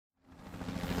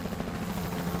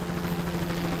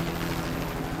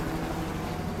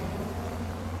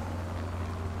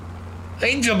I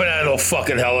ain't jumping out of no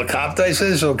fucking helicopter. I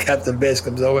said, so Captain Bass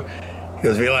comes over. He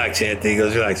goes, relax, Anthony. He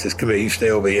goes, relax. He says, come here. You stay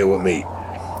over here with me.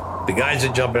 The guys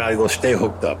are jumping out. He goes, stay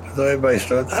hooked up. So everybody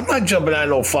starts, I'm not jumping out of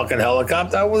no fucking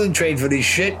helicopter. I wasn't trained for this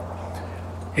shit.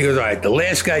 He goes, all right. The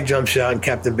last guy jumps out, and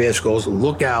Captain Bass goes,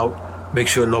 look out. Make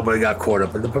sure nobody got caught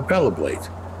up in the propeller blades.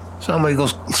 Somebody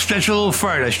goes, stretch a little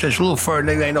further. I stretch a little further.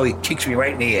 Next thing I know, he kicks me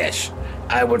right in the ass.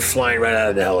 I went flying right out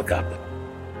of the helicopter.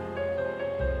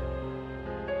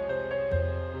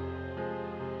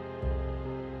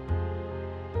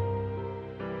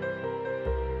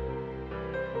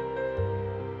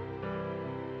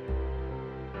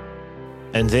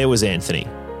 And there was Anthony,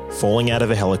 falling out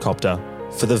of a helicopter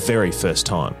for the very first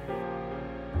time.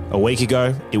 A week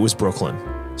ago, it was Brooklyn,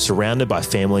 surrounded by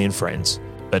family and friends,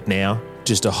 but now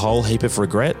just a whole heap of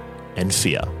regret and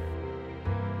fear.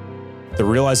 The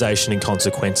realisation and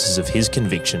consequences of his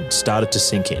conviction started to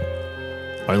sink in,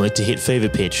 only to hit fever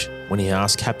pitch when he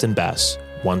asked Captain Bass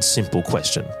one simple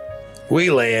question. We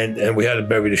land, and we had to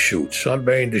bury the chute. So I'm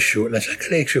burying the chute, and I said,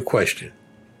 can I ask you a question?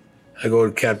 I go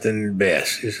to Captain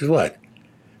Bass. He says, what?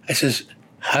 I says,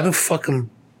 how do fucking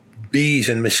bees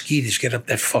and mosquitoes get up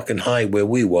that fucking high where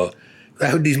we were? I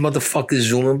heard these motherfuckers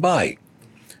zooming by.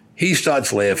 He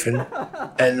starts laughing,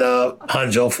 and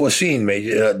Hanzo foreseen me.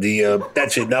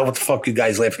 That's it. Now what the fuck you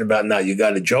guys laughing about now? You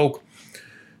got a joke?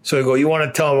 So I go, you want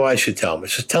to tell him what I should tell him? I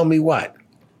said, tell me what?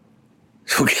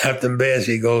 So Captain Bass,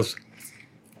 he goes,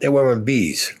 they weren't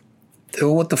bees. They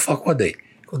were, what the fuck were they?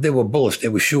 They were bullets. They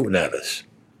were shooting at us.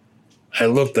 I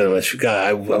looked at him. I said, God,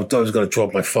 I thought I was going to throw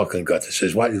up my fucking guts. I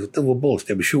says, why? They were bullets.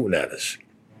 They were shooting at us.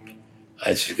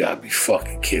 I said, you got to be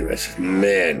fucking kidding me. I said,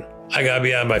 man, I got to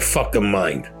be out of my fucking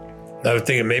mind. I was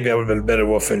thinking maybe I would have been better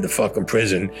off in the fucking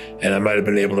prison and I might have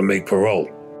been able to make parole.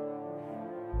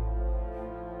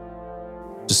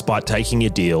 Despite taking a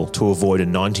deal to avoid a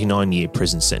 99-year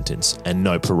prison sentence and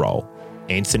no parole,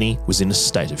 Anthony was in a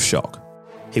state of shock.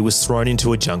 He was thrown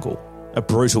into a jungle, a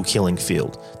brutal killing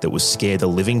field that would scare the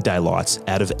living daylights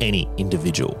out of any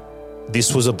individual.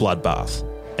 This was a bloodbath,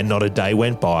 and not a day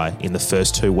went by in the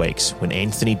first 2 weeks when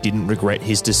Anthony didn't regret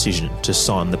his decision to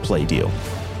sign the plea deal.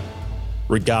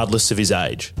 Regardless of his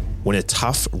age, when a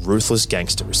tough, ruthless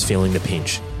gangster is feeling the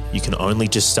pinch, you can only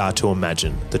just start to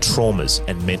imagine the traumas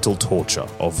and mental torture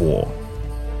of war.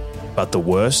 But the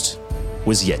worst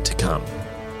was yet to come.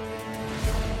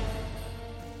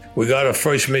 We got our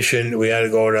first mission. We had to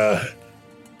go to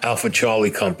Alpha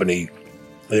Charlie Company.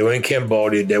 They were in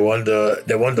Cambodia. They were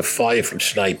under fire from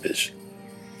snipers.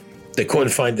 They couldn't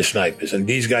find the snipers. And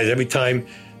these guys, every time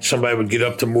somebody would get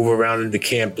up to move around in the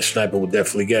camp, the sniper would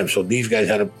definitely get them. So these guys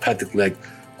had to practically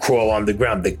crawl on the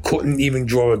ground. They couldn't even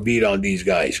draw a bead on these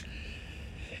guys.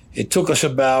 It took us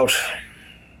about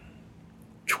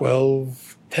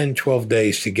 10, 12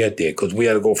 days to get there because we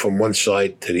had to go from one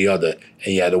side to the other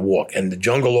and you had to walk. And the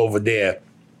jungle over there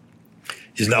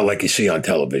is not like you see on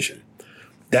television.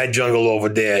 That jungle over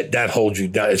there, that holds you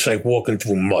down. It's like walking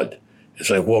through mud. It's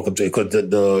like walking through, because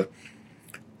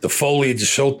the foliage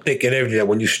is so thick and everything that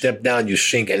when you step down, you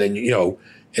sink. And then,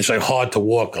 it's like hard to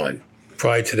walk on.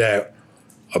 Prior to that,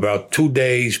 about 2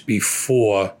 days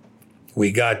before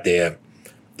we got there,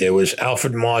 there was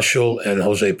Alfred Marshall and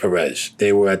Jose Perez.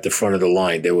 They were at the front of the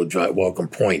line. They were walking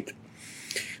point.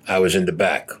 I was in the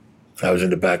back. I was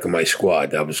in the back of my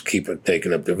squad. I was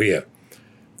taking up the rear.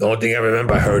 The only thing I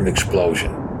remember, I heard an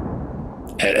explosion.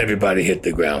 And everybody hit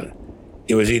the ground.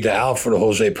 It was either Alfred or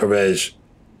Jose Perez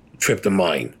tripped a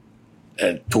mine.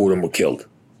 And 2 of them were killed.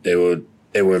 They were.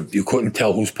 You couldn't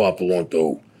tell whose part belonged to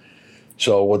who.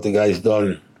 So what the guys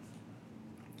done,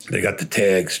 they got the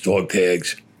tags, dog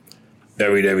tags,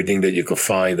 buried everything that you could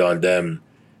find on them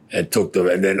and took them.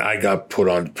 And then I got put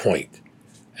on point.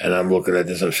 And I'm looking at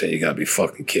this, I'm saying, you got to be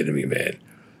fucking kidding me, man.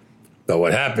 But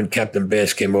what happened, Captain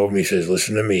Bass came over to me, he says,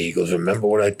 listen to me. He goes, remember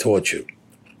what I taught you.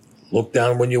 Look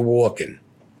down when you're walking.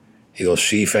 He goes,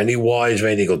 see if any wires or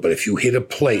anything. He goes, but if you hit a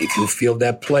plate, if you feel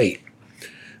that plate,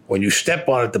 when you step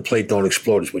on it, the plate don't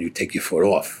explode. It's when you take your foot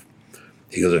off.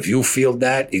 He goes, if you feel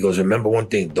that, he goes, remember one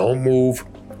thing, don't move.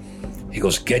 He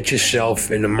goes, get yourself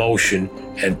in motion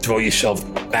and throw yourself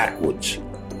backwards.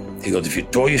 He goes, if you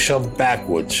throw yourself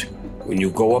backwards, when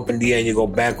you go up in the air and you go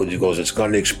backwards, he goes, it's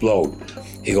going to explode.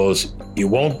 He goes, you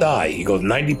won't die. He goes,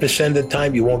 90% of the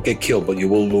time you won't get killed, but you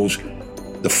will lose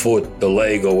the foot, the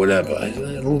leg, or whatever. I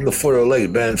said, losing the foot or the leg is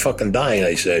better than fucking dying,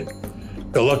 I said.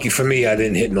 But lucky for me, I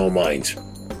didn't hit no mines.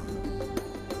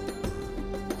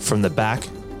 From the back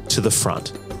to the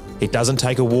front, it doesn't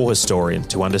take a war historian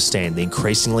to understand the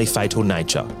increasingly fatal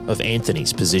nature of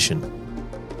Anthony's position.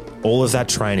 All of that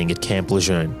training at Camp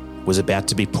Lejeune was about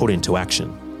to be put into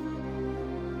action.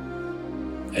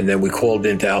 And then we called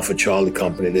into Alpha Charlie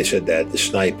Company. They said that the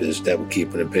snipers that were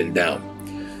keeping him pinned down.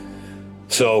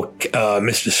 So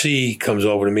Mr. C comes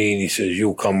over to me and he says,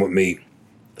 "You'll come with me."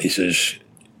 He says,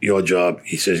 "Your job,"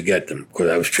 he says, "get them." Because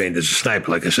I was trained as a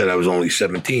sniper. Like I said, I was only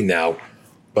 17 now,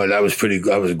 but I was good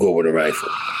with a rifle.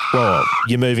 Whoa,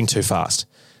 you're moving too fast.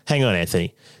 Hang on,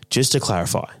 Anthony. Just to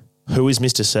clarify, who is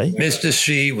Mr. C? Mr.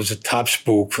 C was a top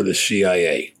spook for the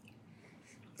CIA.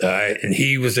 All right, and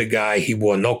he was a guy, he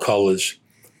wore no colors.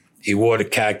 He wore the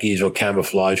khakis or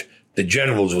camouflage. The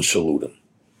generals would salute him.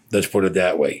 Let's put it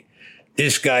that way.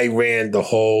 This guy ran the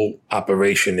whole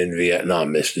operation in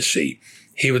Vietnam, Mr. C.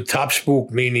 He was top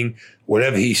spook, meaning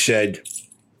whatever he said,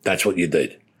 that's what you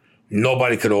did.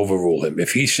 Nobody could overrule him.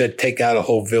 If he said, take out a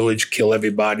whole village, kill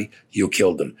everybody, you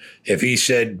killed him. If he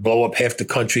said, blow up half the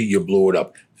country, you blew it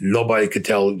up. Nobody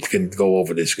can go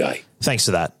over this guy. Thanks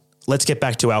for that. Let's get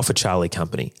back to Alpha Charlie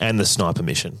Company and the sniper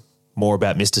mission. More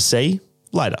about Mr. C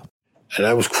later. And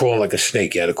I was crawling like a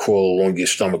snake. You had to crawl along your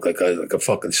stomach like a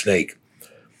fucking snake.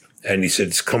 And he said,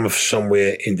 it's coming from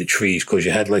somewhere in the trees, because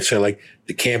you had, like, say, like,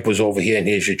 the camp was over here and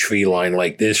here's your tree line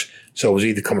like this. So it was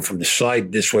either coming from the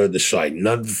side, this way, or the side,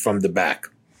 none from the back.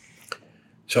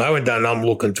 So I went down and I'm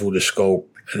looking through the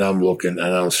scope and I'm looking and I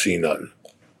don't see nothing.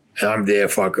 And I'm there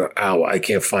for like an hour. I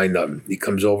can't find nothing. He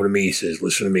comes over to me. He says,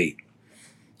 listen to me.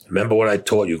 Remember what I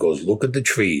taught you? He goes, look at the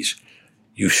trees.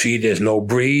 You see there's no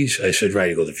breeze? I said, right.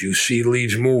 He goes, if you see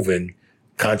leaves moving,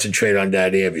 concentrate on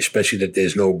that area, especially that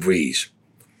there's no breeze.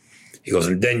 He goes,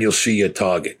 and then you'll see your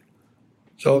target.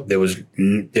 So there was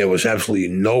absolutely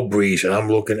no breeze, and I'm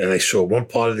looking, and I saw one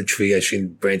part of the tree. I seen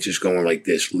branches going like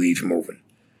this, leaves moving.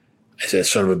 I said,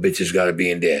 son of a bitch has got to be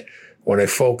in there. When I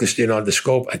focused in on the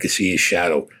scope, I could see his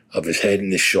shadow of his head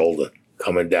and his shoulder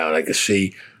coming down. I could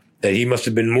see that he must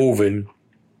have been moving,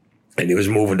 and he was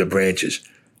moving the branches.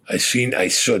 I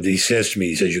saw, he says to me,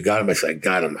 he says, you got him? I said, I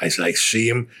got him. I said, I see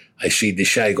him. I see the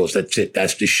shadow. He goes, that's it.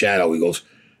 That's the shadow. He goes,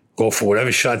 go for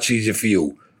whatever shot's easier for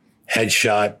you. Head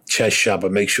shot, chest shot,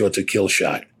 but make sure it's a kill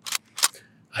shot.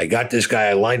 I got this guy.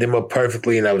 I lined him up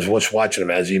perfectly, and I was just watching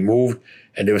him as he moved.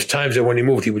 And there was times that when he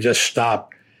moved, he would just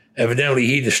stop. Evidently,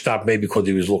 he just stopped maybe because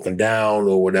he was looking down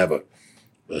or whatever.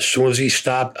 But as soon as he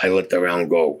stopped, I let the round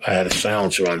go. I had a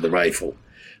silencer on the rifle.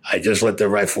 I just let the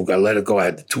rifle go. I let it go. I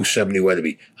had the 270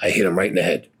 Weatherby. I hit him right in the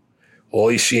head. All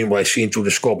he's seen, what I seen through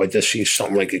the scope, I just seen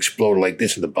something like explode like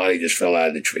this, and the body just fell out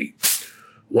of the tree.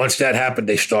 Once that happened,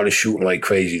 they started shooting like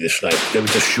crazy, the snipers. They were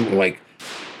just shooting like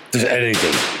just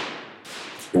anything.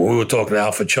 When we were talking to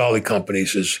Alpha Charlie Company, he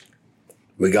says,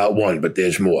 we got one, but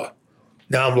there's more.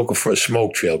 Now I'm looking for a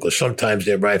smoke trail, because sometimes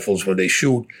their rifles, when they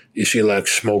shoot, you see like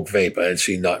smoke vapor. I didn't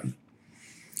see nothing.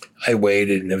 I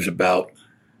waited, and it was about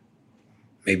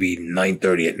maybe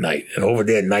 9:30 at night. And over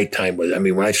there, nighttime was, I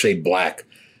mean, when I say black,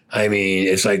 I mean,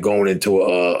 it's like going into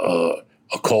a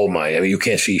coal mine. I mean, you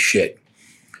can't see shit.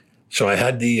 So I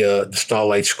had the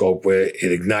Starlight scope where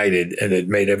it ignited and it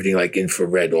made everything like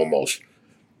infrared almost.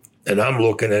 And I'm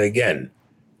looking, and again,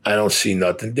 I don't see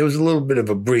nothing. There was a little bit of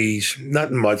a breeze,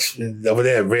 nothing much. Over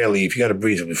there, rarely, if you got a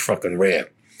breeze, it was fucking rare.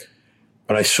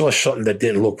 But I saw something that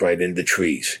didn't look right in the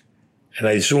trees. And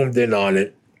I zoomed in on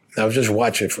it. I was just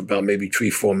watching it for about maybe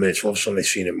 3-4 minutes. All of a sudden, I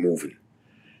seen it moving.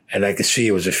 And I could see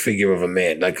it was a figure of a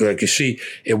man. Like I could see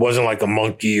it wasn't like a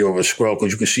monkey or a squirrel,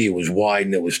 because you could see it was wide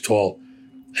and it was tall.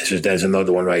 I says, there's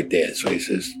another one right there. So he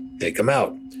says, take him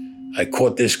out. I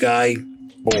caught this guy,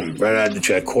 boom, right out of the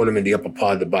tree. I caught him in the upper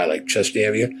part of the body, like chest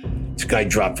area. This guy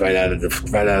dropped right out of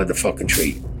the fucking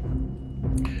tree.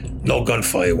 No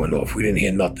gunfire went off. We didn't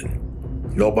hear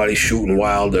nothing. Nobody shooting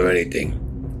wild or anything.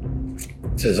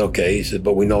 He says, okay. He says,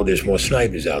 but we know there's more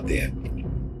snipers out there.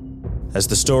 As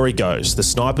the story goes, the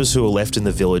snipers who were left in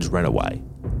the village ran away.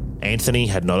 Anthony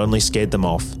had not only scared them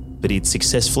off, but he'd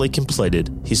successfully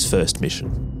completed his first mission.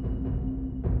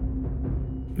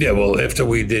 Yeah, well, after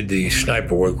we did the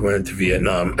sniper work, we went into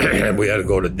Vietnam, and we had to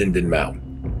go to Dinh Dinh Mao.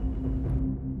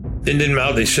 Dinh Dinh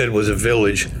Mao, they said, was a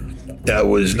village that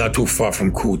was not too far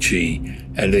from Cu Chi,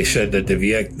 and they said that the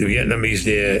Vietnamese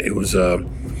there, it was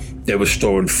they were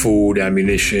storing food,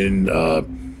 ammunition,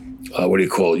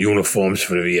 uniforms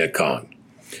for the Viet Cong.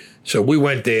 So we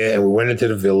went there, and we went into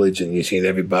the village, and you seen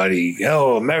everybody,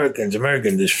 oh, Americans,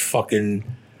 this fucking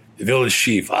village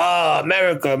chief.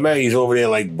 America. He's over there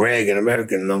like bragging,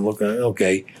 American, and I'm looking,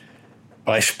 okay.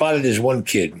 But I spotted this one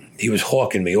kid. He was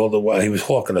hawking me all the while. He was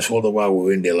hawking us all the while we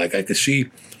were in there. Like I could see,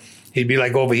 he'd be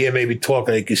like over here maybe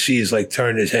talking. I could see he's like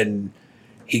turning his head, and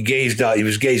he gazed out. He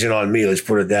was gazing on me, let's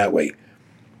put it that way.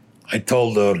 I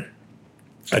told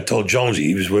Jonesy,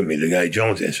 he was with me, the guy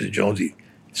Jonesy. I said, Jonesy,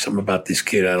 something about this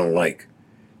kid I don't like.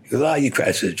 He He goes, you crazy.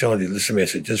 I said, Jonesy, listen to me. I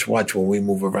said, just watch when we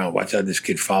move around. Watch how this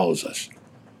kid follows us.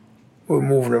 We're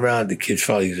moving around, the kid's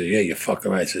following. He said, yeah, you're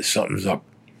fucking right. I said, something's up.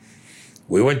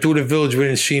 We went through the village, we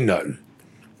didn't see nothing.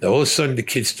 Now all of a sudden the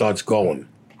kid starts going.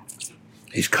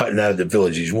 He's cutting out of the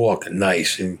village, he's walking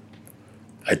nice. And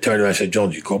I turned around, I said,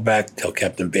 Jonesy, go back, tell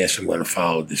Captain Bass I'm going to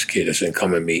follow this kid. I said,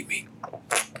 come and meet me.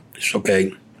 It's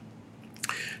okay.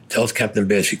 Tells Captain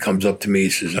Bass, he comes up to me, he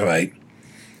says, all right.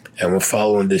 And we're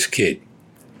following this kid.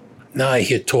 Now I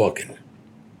hear talking.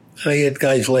 And I hear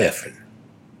guys laughing.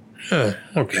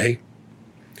 Okay.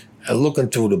 I look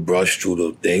into the brush, through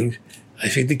the things. I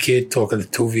see the kid talking to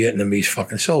two Vietnamese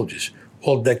fucking soldiers,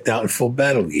 all decked out in full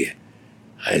battle gear.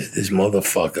 I said, this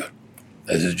motherfucker.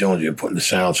 I said, Jones, you're putting the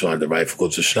silencer on the rifle.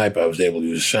 Because the sniper, I was able to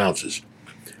use the silencers.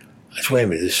 I said, wait a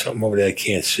minute, there's something over there I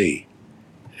can't see.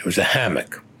 It was a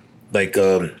hammock. Like,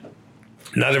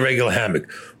 not a regular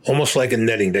hammock. Almost like a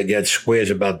netting that you had squares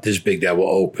about this big that were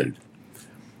opened.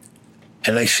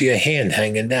 And I see a hand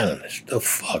hanging down. I said, the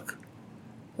fuck?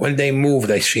 When they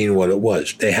moved, I seen what it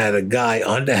was. They had a guy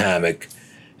on the hammock,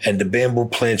 and the bamboo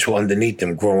plants were underneath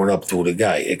them growing up through the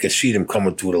guy. I could see them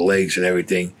coming through the legs and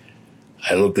everything.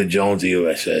 I looked at Jonesy,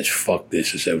 I said, fuck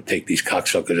this. I said, take these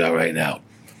cocksuckers out right now.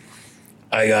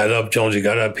 I got up, Jonesy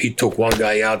got up, he took one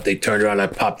guy out, they turned around, I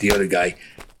popped the other guy.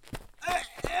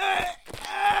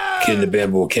 Kid in the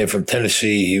bamboo came from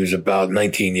Tennessee, he was about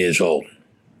 19 years old.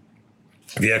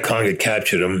 Viet Cong had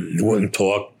captured him, he wouldn't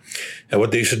talk. And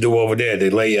what they used to do over there, they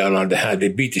lay you out on the hammock, they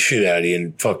beat the shit out of you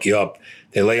and fuck you up.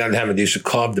 They lay on the hammock, they used to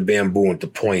carve the bamboo into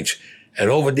points. And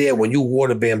over there, when you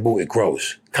water bamboo, it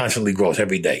grows, constantly grows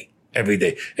every day. Every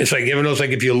day. It's like, you ever know, it's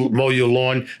like if you mow your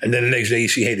lawn and then the next day you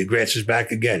see, hey, the grass is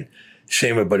back again.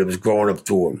 Same way, but it was growing up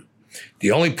through him.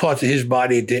 The only parts of his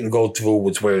body it didn't go through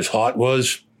was where his heart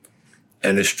was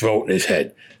and his throat and his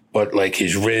head. But like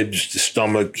his ribs, the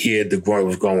stomach, here, the groin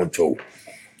was going through.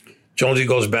 Jonesy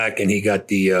goes back and he got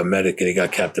the medic and he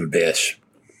got Captain Bass.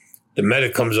 The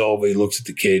medic comes over, he looks at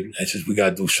the kid. I says, we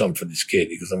got to do something for this kid.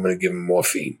 He goes, I'm going to give him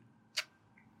morphine.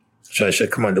 So I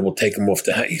said, come on, then we'll take him off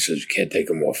the hat. He says, you can't take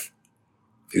him off.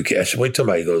 You can't. I said, wait till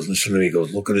me. He goes, listen to me. He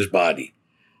goes, look at his body.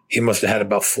 He must have had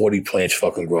about 40 plants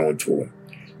fucking growing to him.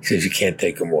 He says, you can't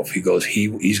take him off. He goes,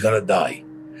 he's going to die.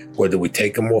 Whether we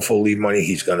take him off or leave money,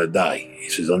 he's going to die. He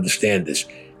says, understand this.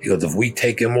 He goes, if we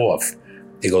take him off,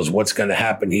 he goes, what's going to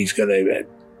happen? He's going to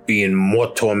be in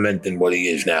more torment than what he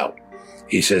is now.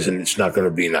 He says, and it's not going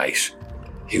to be nice.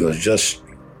 He goes, just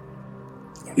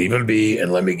leave him be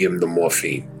and let me give him the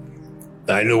morphine.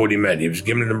 I knew what he meant. He was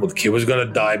giving him, the kid was going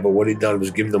to die, but what he done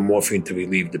was give him the morphine to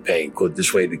relieve the pain, because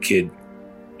this way the kid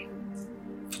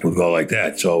would go like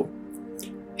that. So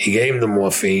he gave him the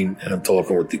morphine, and I'm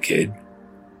talking with the kid,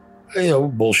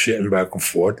 bullshitting back and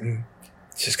forth, and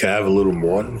just can I have a little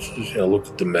more? And just, looked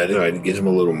at the medic, all right, he gives him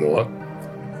a little more.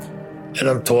 And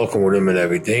I'm talking with him and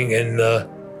everything, and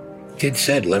kid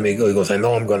said, let me go. He goes, I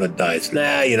know I'm going to die. It's,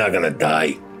 nah, you're not going to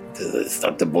die. It's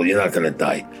not the bull, you're not going to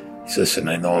die. He says, listen,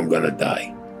 I know I'm going to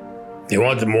die. He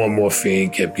wanted more morphine,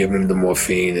 kept giving him the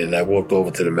morphine, and I walked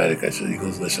over to the medic. I said, he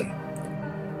goes, listen.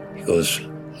 He goes,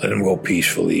 let him go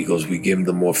peacefully. He goes, we give him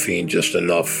the morphine just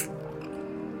enough.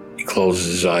 He closes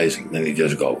his eyes, and then he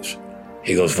just goes.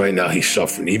 He goes, right now he's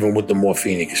suffering. Even with the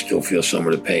morphine, he can still feel some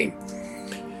of the pain.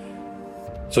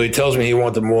 So he tells me he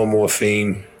wanted more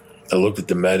morphine. I looked at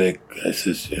the medic. I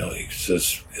says, he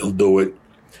says, he'll do it.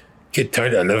 Kid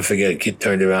turned, I'll never forget it. Kid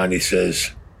turned around, he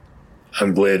says,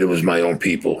 I'm glad it was my own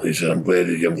people. He said, I'm glad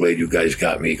you guys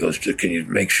got me. He goes, can you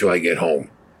make sure I get home?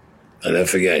 I'll never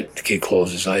forget. The kid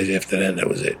closed his eyes after that, and that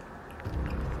was it.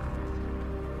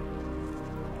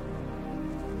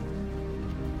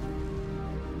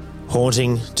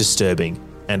 Haunting, disturbing,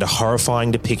 and a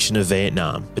horrifying depiction of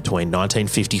Vietnam between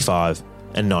 1955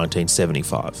 and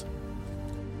 1975.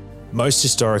 Most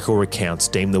historical accounts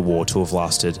deem the war to have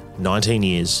lasted 19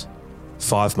 years,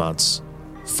 5 months,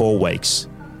 4 weeks,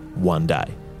 1 day.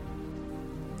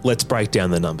 Let's break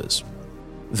down the numbers.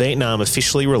 Vietnam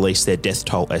officially released their death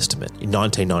toll estimate in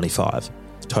 1995,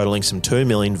 totaling some 2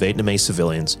 million Vietnamese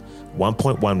civilians,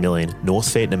 1.1 million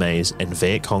North Vietnamese and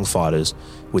Viet Cong fighters,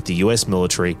 with the US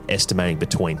military estimating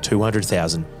between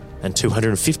 200,000 and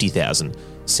 250,000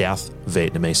 South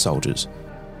Vietnamese soldiers.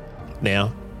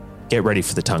 Now, get ready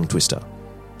for the tongue twister.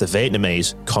 The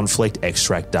Vietnamese Conflict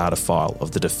Extract Data File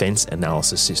of the Defense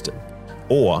Analysis System,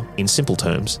 or in simple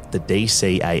terms, the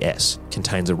DCAS,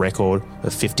 contains a record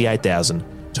of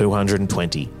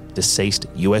 58,220 deceased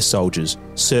US soldiers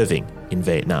serving in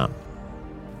Vietnam.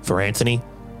 For Anthony,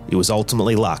 it was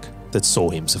ultimately luck that saw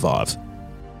him survive.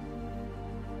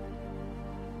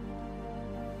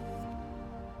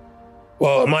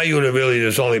 Well, my unit really,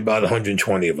 there's only about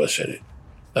 120 of us in it.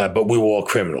 But we were all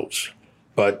criminals.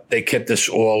 But they kept us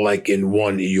all like in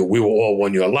one year. We were all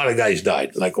 1 year. A lot of guys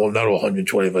died. Like not all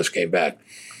 120 of us came back.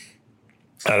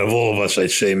 Out of all of us,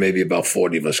 I'd say maybe about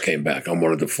 40 of us came back. I'm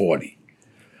one of the 40.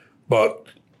 But,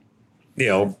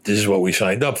 this is what we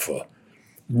signed up for.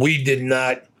 We did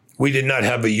not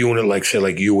have a unit like, say,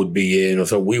 like you would be in.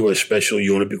 So we were a special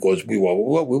unit because we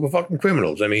were fucking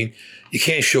criminals. I mean, you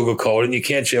can't sugarcoat it and you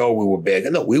can't say, oh, we were bad.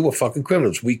 No, we were fucking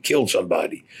criminals. We killed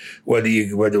somebody. Whether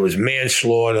it was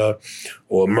manslaughter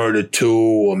or murder 2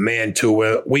 or man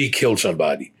 2, we killed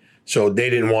somebody. So they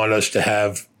didn't want us to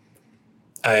have,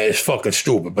 it's fucking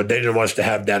stupid, but they didn't want us to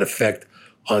have that effect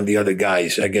on the other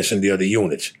guys, I guess, in the other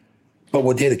units. But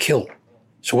we're there to kill.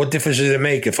 So what difference does it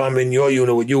make if I'm in your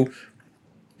unit with you?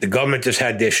 The government just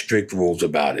had their strict rules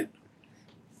about it.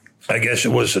 I guess it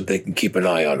was so they can keep an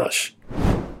eye on us.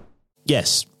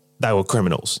 Yes, they were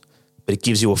criminals, but it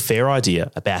gives you a fair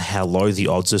idea about how low the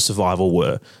odds of survival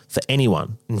were for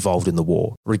anyone involved in the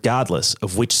war, regardless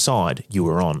of which side you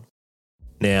were on.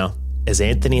 Now, as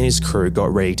Anthony and his crew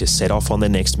got ready to set off on their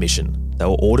next mission, they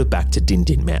were ordered back to Din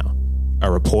Din Mao,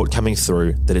 a report coming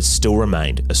through that it still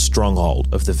remained a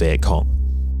stronghold of the Viet Cong.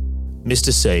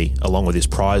 Mr. C, along with his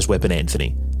prized weapon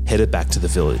Anthony, headed back to the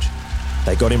village.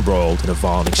 They got embroiled in a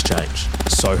violent exchange,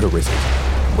 so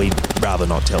horrific, we'd rather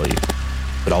not tell you.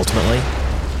 But ultimately,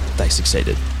 they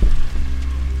succeeded.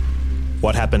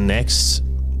 What happened next?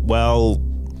 Well,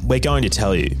 we're going to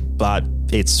tell you, but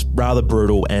it's rather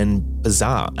brutal and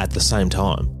bizarre at the same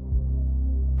time.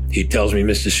 He tells me,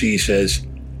 Mr. C says,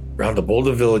 round up all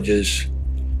the villages,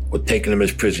 we're taking them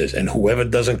as prisoners, and whoever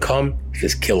doesn't come,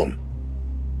 just kill them.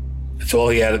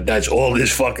 That's all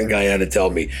this fucking guy had to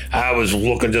tell me. I was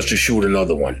looking just to shoot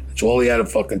another one. That's all he had to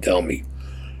fucking tell me.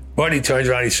 But he turns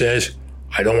around and he says,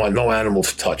 I don't want no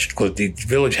animals touched, because the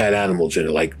village had animals in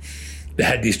it. Like, they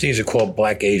had these things that are called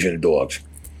black Asian dogs.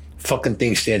 Fucking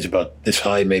thing stands about this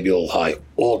high, maybe a little high,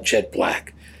 all jet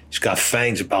black. It's got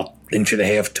fangs about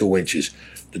 1.5 to 2 inches.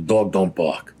 The dog don't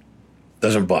bark.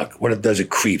 Doesn't bark. What it does,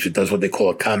 it creeps. It does what they call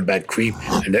a combat creep.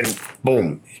 And then,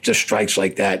 boom, it just strikes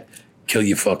like that. Kill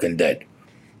you fucking dead.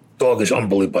 Dog is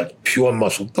unbelievable. Pure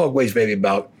muscle. Dog weighs maybe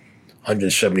about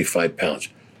 175 pounds.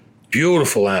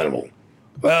 Beautiful animal.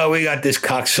 Well, we got this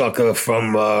cocksucker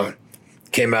from,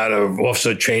 came out of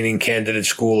officer training candidate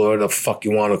school, or whatever the fuck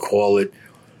you want to call it.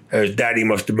 His daddy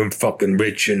must have been fucking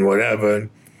rich and whatever.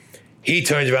 He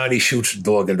turns around, he shoots the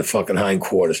dog in the fucking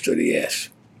hindquarters to the ass.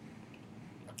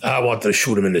 I wanted to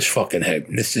shoot him in his fucking head.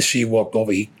 Mr. C walked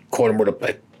over, he caught him with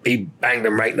a, he banged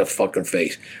him right in the fucking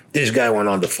face. This guy went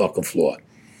on the fucking floor.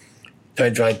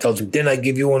 Turns around and tells him, didn't I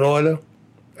give you an order?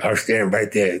 I was standing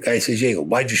right there. The guy says, yeah,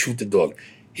 why'd you shoot the dog?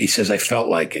 He says, I felt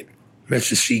like it.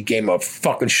 Mr. C gave him a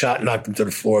fucking shot, knocked him to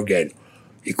the floor again.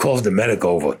 He calls the medic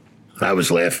over. I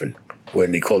was laughing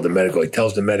when he called the medic. He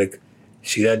tells the medic,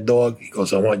 see that dog? He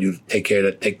goes, I want you to take care of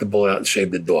that, take the bullet out and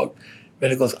save the dog.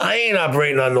 Medic goes, I ain't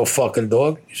operating on no fucking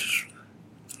dog. He says,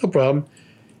 no problem.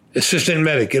 Assistant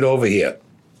medic, get over here.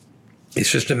 The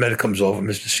assistant medic comes over.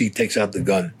 Mr. C takes out the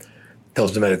gun,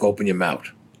 tells the medic, open your mouth.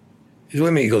 He's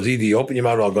with me. He goes, either you open your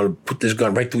mouth or I'm going to put this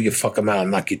gun right through your fucking mouth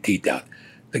and knock your teeth out.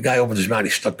 The guy opens his mouth. He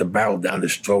stuck the barrel down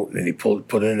his throat, and then he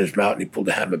put it in his mouth, and he pulled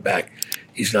the hammer back.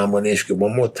 He said, now I'm going to ask you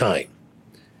one more time.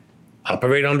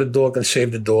 Operate on the dog and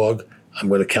save the dog. I'm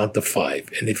going to count to 5.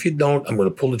 And if you don't, I'm going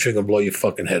to pull the trigger and blow your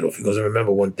fucking head off. He goes, and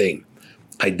remember one thing.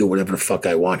 I do whatever the fuck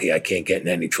I want here. I can't get in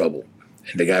any trouble.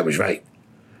 And the guy was right.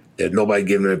 There's nobody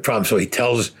giving him a problem. So he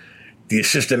tells the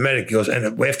assistant medic, he goes,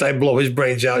 and after I blow his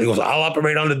brains out, he goes, I'll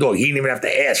operate on the dog. He didn't even have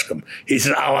to ask him. He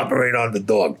said, I'll operate on the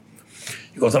dog.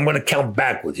 He goes, I'm going to count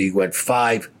backwards. He went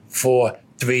 5, 4,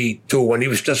 3, 2. When he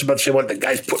was just about to say what, the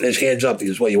guy's putting his hands up. He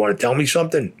goes, what, you want to tell me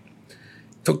something?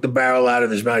 Took the barrel out of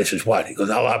his mouth. He says, what? He goes,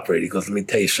 I'll operate. He goes, let me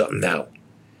tell you something now.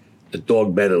 The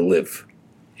dog better live.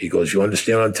 He goes, you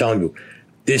understand what I'm telling you?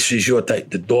 This is your type.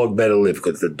 The dog better live.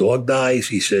 Because if the dog dies,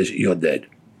 he says, you're dead.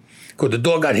 Because the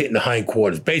dog got hit in the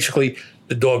hindquarters. Basically,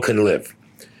 the dog couldn't live.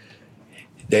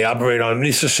 They operate on,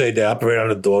 needs to say they operate on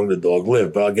the dog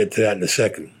lived. But I'll get to that in a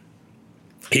second.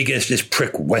 He gets this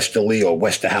prick Westerly, or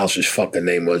Westerhouse, his fucking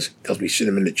name was, tells me, sit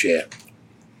him in the chair.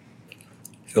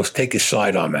 He goes, take his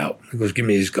sidearm out. He goes, give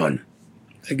me his gun.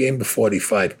 I gave him the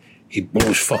 45. He blew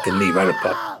his fucking knee right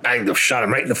up. Banged him, shot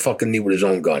him right in the fucking knee with his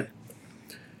own gun.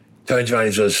 Turns around,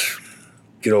 he says,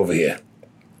 get over here.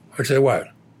 I say, what?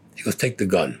 He goes, take the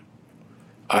gun.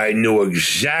 I knew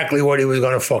exactly what he was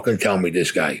going to fucking tell me,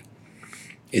 this guy.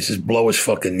 He says, blow his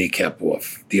fucking kneecap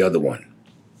off, the other one.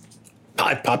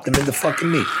 I popped him in the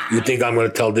fucking knee. You think I'm going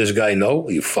to tell this guy no?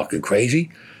 Are you fucking crazy?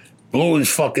 blew his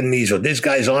fucking knees off. This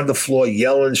guy's on the floor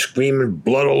yelling, screaming,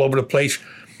 blood all over the place.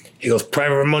 He goes,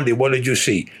 Private Raimondi, what did you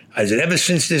see? I said, ever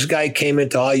since this guy came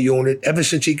into our unit, ever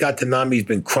since he got to NAMI, he's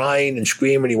been crying and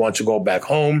screaming. He wants to go back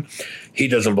home. He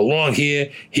doesn't belong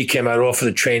here. He came out off of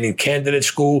the training candidate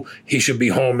school. He should be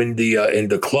home in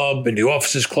the club, in the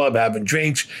officers' club, having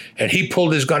drinks. And he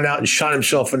pulled his gun out and shot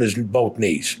himself in his both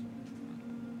knees.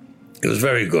 It was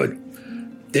very good.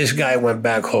 This guy went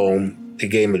back home. They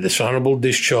gave him a dishonorable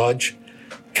discharge,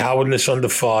 cowardness under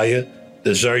fire,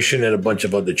 desertion, and a bunch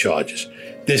of other charges.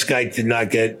 This guy did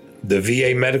not get the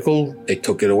VA medical. They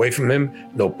took it away from him.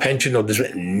 No pension, no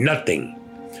nothing.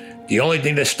 The only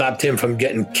thing that stopped him from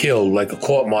getting killed, like a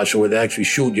court-martial where they actually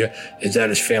shoot you, is that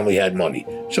his family had money.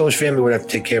 So his family would have to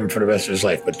take care of him for the rest of his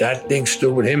life. But that thing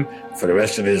stood with him for the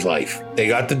rest of his life. They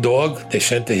got the dog.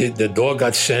 The dog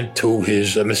got sent to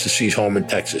his Mr. C's home in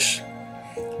Texas.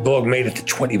 The dog made it to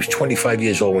 20. He was 25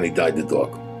 years old when he died, the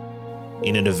dog.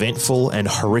 In an eventful and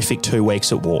horrific 2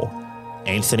 weeks at war,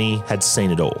 Anthony had seen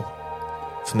it all.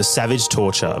 From the savage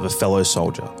torture of a fellow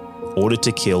soldier, ordered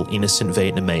to kill innocent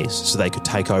Vietnamese so they could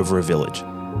take over a village,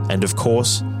 and of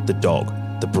course, the dog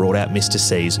that brought out Mr.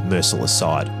 C's merciless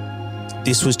side.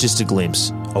 This was just a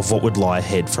glimpse of what would lie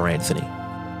ahead for Anthony.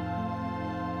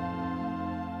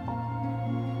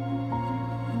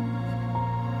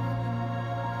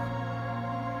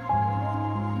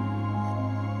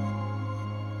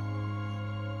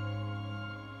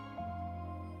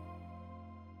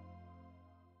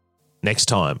 Next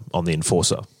time on The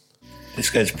Enforcer.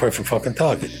 This guy's a perfect fucking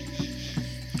target.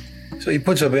 So he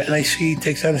puts up it, and I see he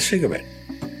takes out a cigarette.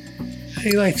 And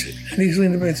he lights it. And he's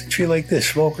leaning against the tree like this,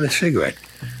 smoking a cigarette.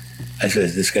 I said,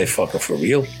 is this guy fucking for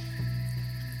real?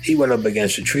 He went up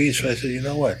against the tree, so I said, you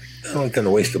know what? I'm not going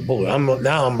to waste a bullet.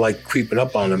 Now I'm like creeping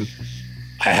up on him.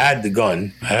 I had the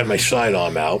gun. I had my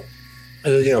sidearm out. I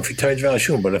said, if he turns around, I'll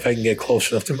shoot him. But if I can get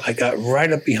close enough to him, I got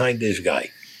right up behind this guy.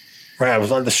 Right, I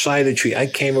was on the side of the tree. I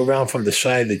came around from the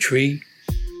side of the tree.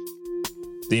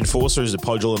 The Enforcer is a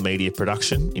Podular Media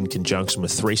production in conjunction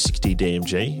with 360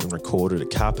 DMG and recorded at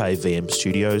Carpe VM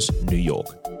Studios, New York.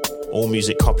 All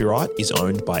music copyright is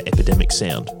owned by Epidemic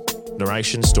Sound.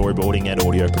 Narration, storyboarding and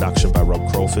audio production by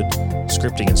Rob Crawford.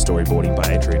 Scripting and storyboarding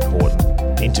by Adrian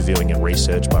Horton. Interviewing and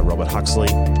research by Robert Huxley.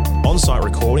 On-site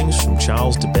recordings from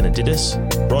Charles de Benedictis,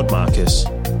 Rod Marcus,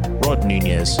 Rod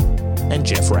Nunez and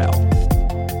Jeff Rowell.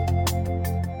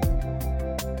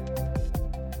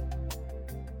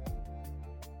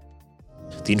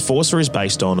 The Enforcer is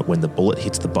based on When the Bullet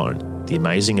Hits the Bone, the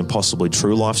amazing and possibly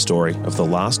true life story of the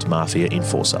last Mafia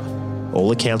enforcer.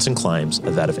 All accounts and claims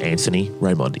are that of Anthony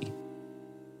Raimondi.